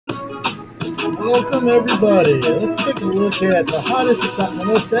Welcome everybody. Let's take a look at the hottest stock, the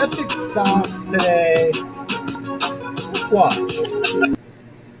most epic stocks today. Let's watch. Well,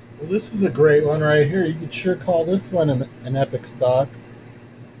 this is a great one right here. You could sure call this one an epic stock.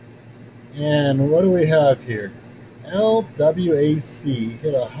 And what do we have here? LWAC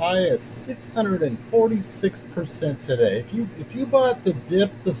hit a high of 646% today. If you bought the dip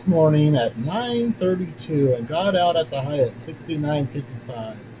this morning at 9:32 and got out at the high at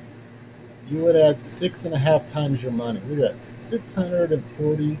 69.55, you would add 6.5 times your money. Look at that,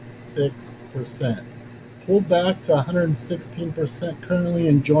 646%. Pulled back to 116%, currently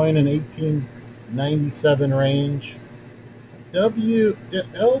enjoying an 1897 range.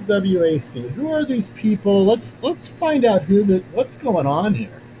 LWAC. Who are these people? Let's find out what's going on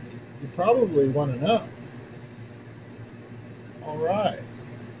here. You probably want to know. All right.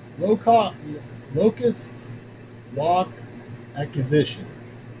 Locust LWAC Acquisitions.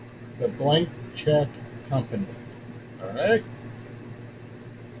 It's a blank check company. All right.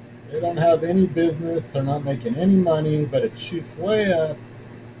 They don't have any business. They're not making any money, but it shoots way up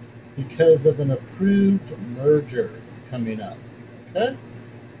because of an approved merger coming up. Okay.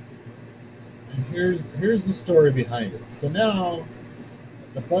 And here's the story behind it. So now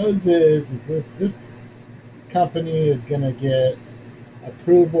the buzz is this company is going to get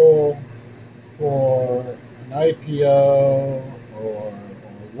approval for an IPO or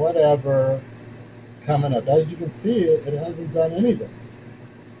whatever coming up. As you can see, it hasn't done anything.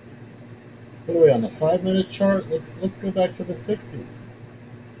 What are we on the 5-minute chart? Let's go back to the 60. In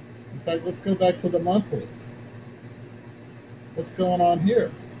fact, let's go back to the monthly. What's going on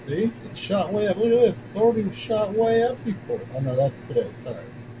here? See, it shot way up. Look at this. It's already shot way up before. Oh no, that's today. Sorry.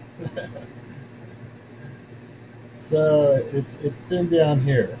 So it's been down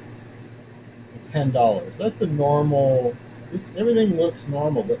here at $10. That's a normal. Everything looks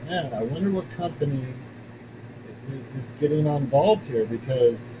normal, but man, I wonder what company is getting involved here,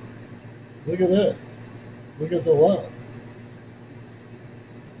 because look at this. Look at the low.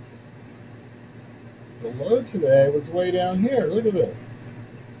 The low today was way down here. Look at this.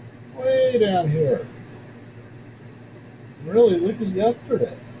 Way down here. And really, look at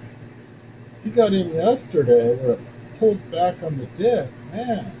yesterday. If you got in yesterday where it pulled back on the dip,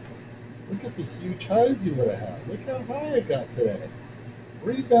 man, look at the huge highs you would have had. Look how high it got today.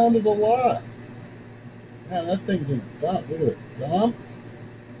 Rebounded a lot. Man, that thing just dumped. Look at this. Dump.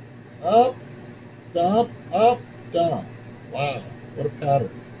 Up. Dump. Up. Dump. Wow. What a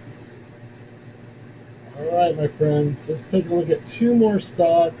pattern. All right, my friends, let's take a look at two more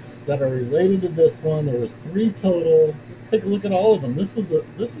stocks that are related to this one. There was 3 total. Let's take a look at all of them. This was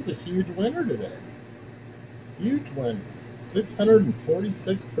a huge winner today. Huge winner.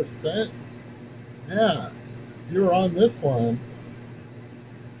 646%. Yeah. If you were on this one,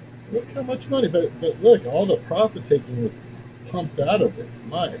 look how much money. But look, all the profit taking was pumped out of it.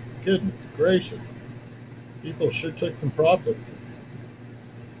 My goodness gracious. People sure took some profits.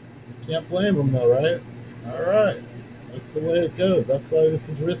 Can't blame them though, right? All right, that's the way it goes. That's why this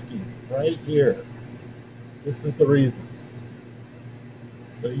is risky right here. This is the reason.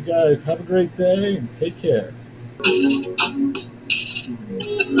 So you guys have a great day and take care.